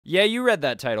Yeah, you read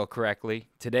that title correctly.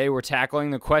 Today we're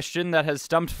tackling the question that has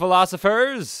stumped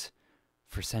philosophers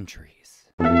for centuries.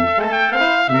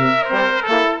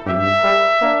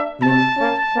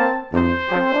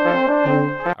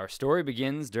 Our story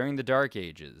begins during the Dark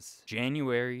Ages,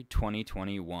 January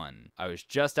 2021. I was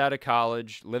just out of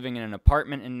college, living in an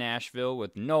apartment in Nashville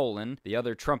with Nolan, the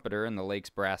other trumpeter in the Lakes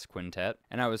Brass Quintet,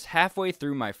 and I was halfway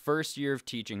through my first year of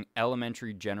teaching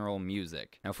elementary general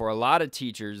music. Now, for a lot of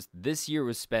teachers, this year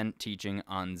was spent teaching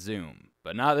on Zoom.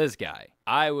 But not this guy.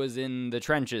 I was in the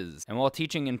trenches, and while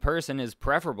teaching in person is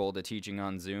preferable to teaching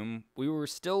on Zoom, we were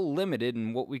still limited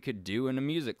in what we could do in a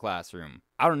music classroom.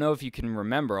 I don't know if you can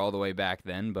remember all the way back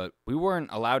then, but we weren't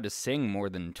allowed to sing more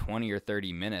than 20 or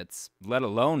 30 minutes, let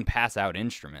alone pass out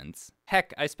instruments.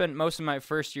 Heck, I spent most of my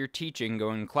first year teaching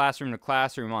going classroom to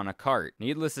classroom on a cart.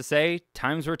 Needless to say,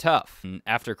 times were tough. And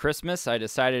after Christmas, I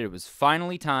decided it was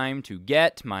finally time to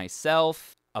get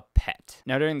myself a pet.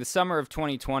 Now, during the summer of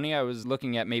 2020, I was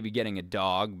looking at maybe getting a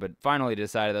dog, but finally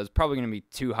decided that was probably going to be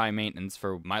too high maintenance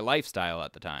for my lifestyle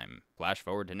at the time. Flash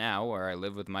forward to now, where I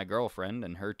live with my girlfriend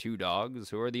and her 2 dogs,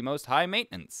 who are the most high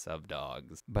maintenance of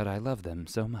dogs. But I love them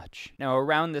so much. Now,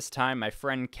 around this time, my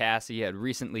friend Cassie had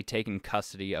recently taken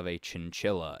custody of a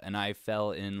chinchilla, and I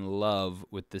fell in love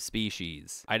with the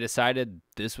species. I decided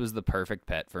this was the perfect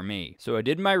pet for me. So I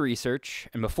did my research,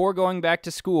 and before going back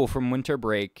to school from winter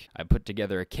break, I put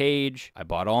together a cage, I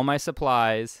bought all my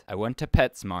supplies, I went to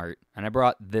PetSmart, and I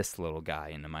brought this little guy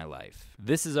into my life.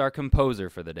 This is our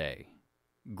composer for the day.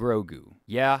 Grogu.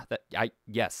 Yeah,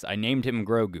 yes, I named him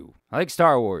Grogu. I like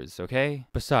Star Wars, okay?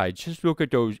 Besides, just look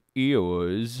at those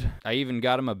ears. I even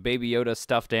got him a Baby Yoda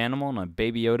stuffed animal and a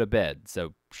Baby Yoda bed,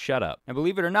 so shut up. Now,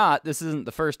 believe it or not, this isn't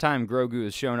the first time Grogu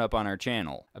has shown up on our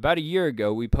channel. About a year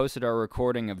ago, we posted our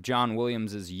recording of John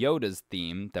Williams' Yoda's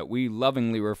theme that we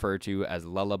lovingly refer to as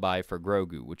Lullaby for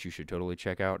Grogu, which you should totally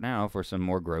check out now for some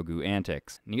more Grogu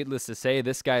antics. Needless to say,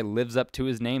 this guy lives up to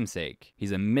his namesake.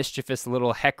 He's a mischievous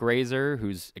little heck raiser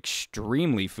who's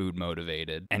extremely food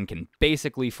motivated and can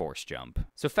basically force jump.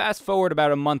 So fast forward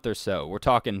about a month or so, we're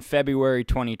talking February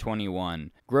 2021.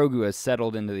 Grogu has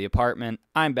settled into the apartment,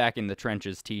 I'm back in the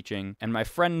trenches teaching, and my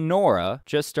friend Nora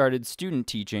just started student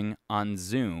teaching on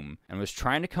Zoom and was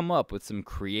trying to come up with some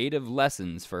creative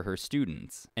lessons for her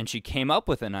students. And she came up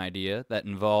with an idea that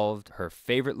involved her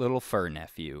favorite little fur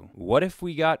nephew. What if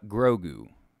we got Grogu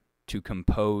to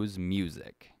compose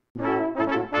music?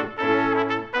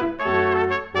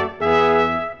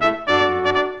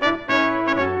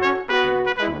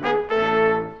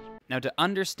 Now, to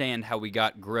understand how we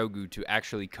got Grogu to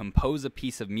actually compose a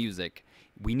piece of music,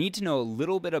 we need to know a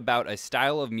little bit about a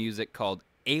style of music called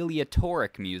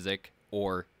aleatoric music,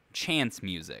 or chance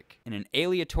music. In an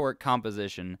aleatoric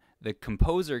composition, the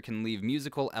composer can leave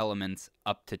musical elements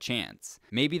up to chance.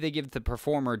 Maybe they give the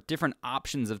performer different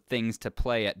options of things to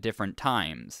play at different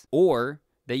times, or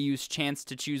they use chance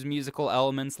to choose musical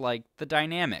elements like the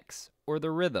dynamics or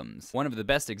the rhythms. One of the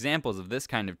best examples of this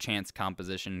kind of chance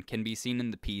composition can be seen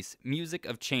in the piece Music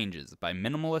of Changes by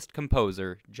minimalist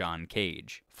composer John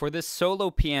Cage. For this solo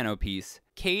piano piece,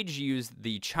 Cage used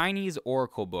the Chinese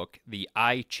oracle book, the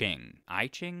I Ching. I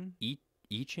Ching?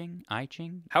 I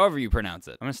Ching? However you pronounce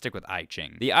it. I'm going to stick with I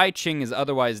Ching. The I Ching is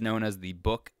otherwise known as the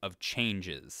Book of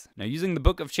Changes. Now, using the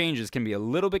Book of Changes can be a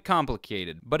little bit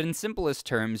complicated, but in simplest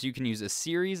terms, you can use a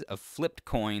series of flipped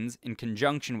coins in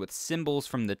conjunction with symbols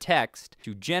from the text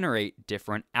to generate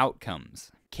different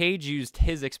outcomes. Cage used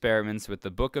his experiments with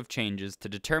the Book of Changes to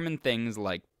determine things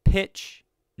like pitch,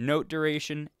 note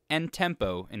duration, and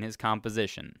tempo in his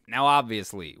composition. Now,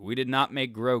 obviously, we did not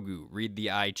make Grogu read the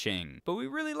I Ching, but we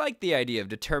really liked the idea of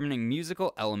determining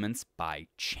musical elements by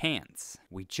chance.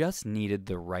 We just needed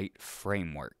the right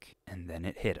framework, and then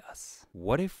it hit us.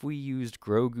 What if we used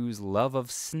Grogu's love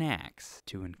of snacks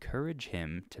to encourage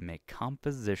him to make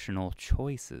compositional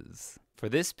choices? For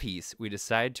this piece, we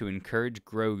decided to encourage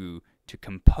Grogu to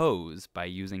compose by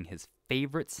using his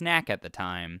favorite snack at the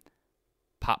time,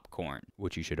 popcorn,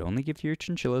 which you should only give to your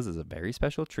chinchillas as a very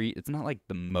special treat. It's not like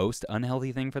the most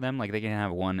unhealthy thing for them. Like, they can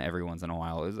have one every once in a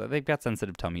while. They've got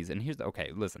sensitive tummies. And okay,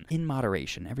 listen. In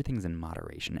moderation. Everything's in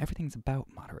moderation. Everything's about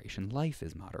moderation. Life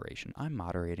is moderation. I'm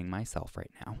moderating myself right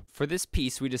now. For this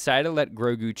piece, we decided to let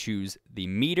Grogu choose the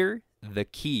meter, the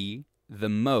key, the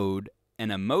mode, an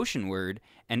emotion word,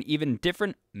 and even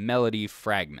different melody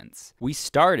fragments. We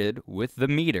started with the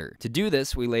meter. To do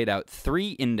this, we laid out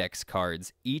 3 index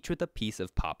cards, each with a piece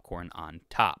of popcorn on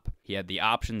top. He had the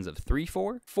options of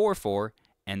 3/4, 4/4,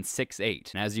 and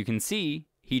 6/8. And as you can see,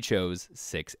 he chose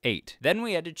 6/8. Then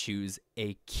we had to choose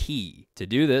a key. To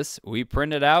do this, we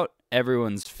printed out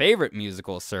everyone's favorite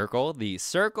musical circle, the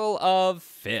circle of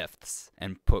fifths,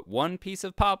 and put one piece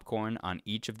of popcorn on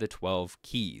each of the 12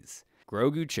 keys.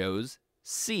 Grogu chose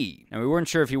C. Now, we weren't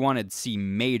sure if he wanted C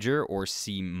major or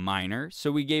C minor,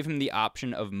 so we gave him the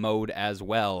option of mode as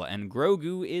well, and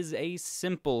Grogu is a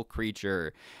simple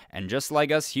creature. And just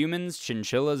like us humans,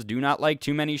 chinchillas do not like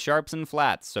too many sharps and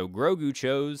flats, so Grogu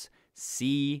chose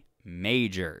C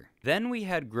major. Then we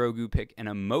had Grogu pick an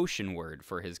emotion word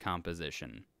for his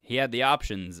composition. He had the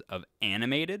options of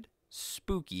animated,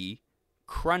 spooky,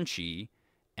 crunchy,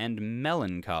 and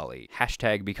melancholy.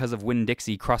 Hashtag because of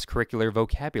Winn-Dixie cross-curricular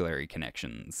vocabulary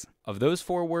connections. Of those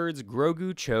 4 words,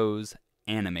 Grogu chose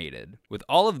animated. With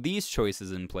all of these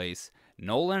choices in place,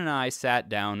 Nolan and I sat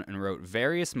down and wrote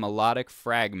various melodic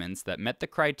fragments that met the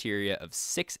criteria of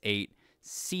 6/8,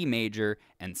 C major,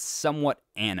 and somewhat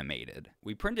animated.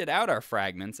 We printed out our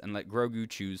fragments and let Grogu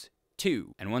choose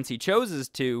 2. And once he chose his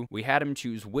 2, we had him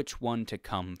choose which one to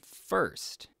come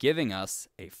first, giving us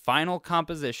a final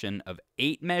composition of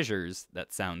 8 measures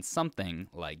that sounds something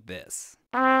like this.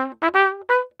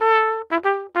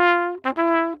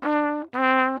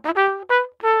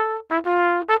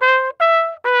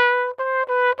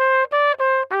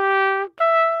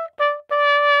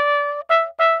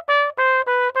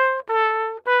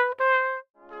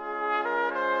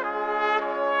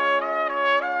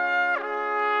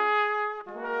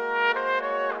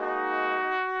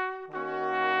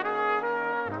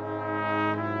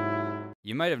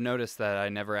 You might have noticed that I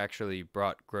never actually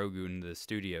brought Grogu into the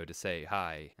studio to say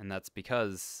hi, and that's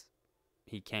because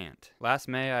he can't. Last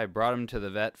May, I brought him to the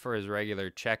vet for his regular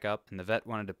checkup, and the vet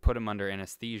wanted to put him under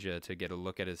anesthesia to get a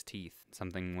look at his teeth.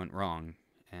 Something went wrong,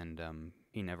 and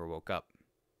he never woke up,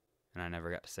 and I never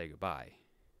got to say goodbye.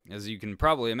 As you can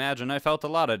probably imagine, I felt a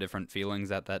lot of different feelings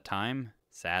at that time.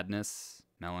 Sadness,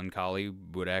 melancholy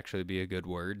would actually be a good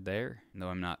word there. Though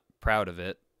I'm not proud of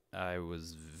it, I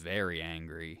was very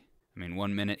angry. I mean,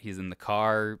 one minute he's in the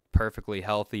car, perfectly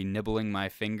healthy, nibbling my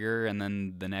finger, and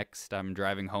then the next I'm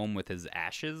driving home with his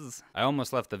ashes. I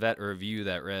almost left the vet a review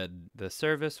that read, "The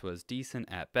service was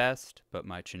decent at best, but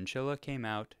my chinchilla came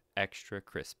out extra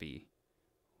crispy.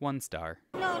 1 star.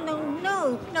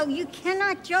 No, you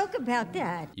cannot joke about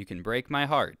that. You can break my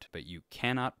heart, but you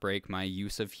cannot break my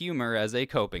use of humor as a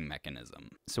coping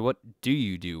mechanism." So what do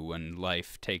you do when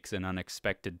life takes an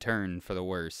unexpected turn for the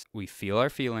worse? We feel our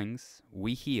feelings,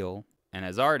 we heal, and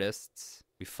as artists,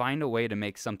 we find a way to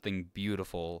make something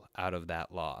beautiful out of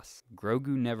that loss.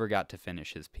 Grogu never got to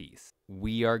finish his piece.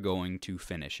 We are going to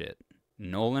finish it.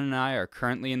 Nolan and I are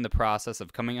currently in the process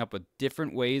of coming up with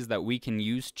different ways that we can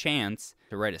use chance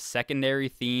to write a secondary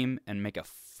theme and make a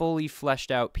fully fleshed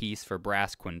out piece for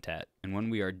brass quintet. And when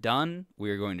we are done,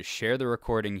 we are going to share the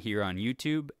recording here on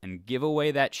YouTube and give away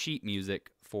that sheet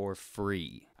music for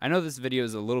free. I know this video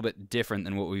is a little bit different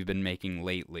than what we've been making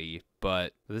lately,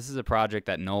 but this is a project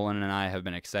that Nolan and I have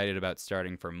been excited about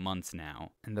starting for months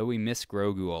now. And though we miss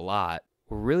Grogu a lot,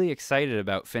 we're really excited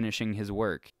about finishing his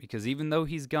work, because even though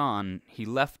he's gone, he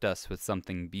left us with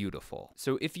something beautiful.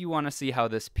 So if you want to see how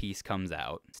this piece comes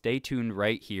out, stay tuned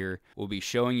right here. We'll be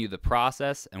showing you the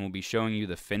process, and we'll be showing you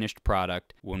the finished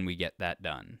product when we get that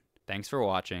done. Thanks for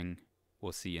watching.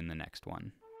 We'll see you in the next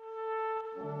one.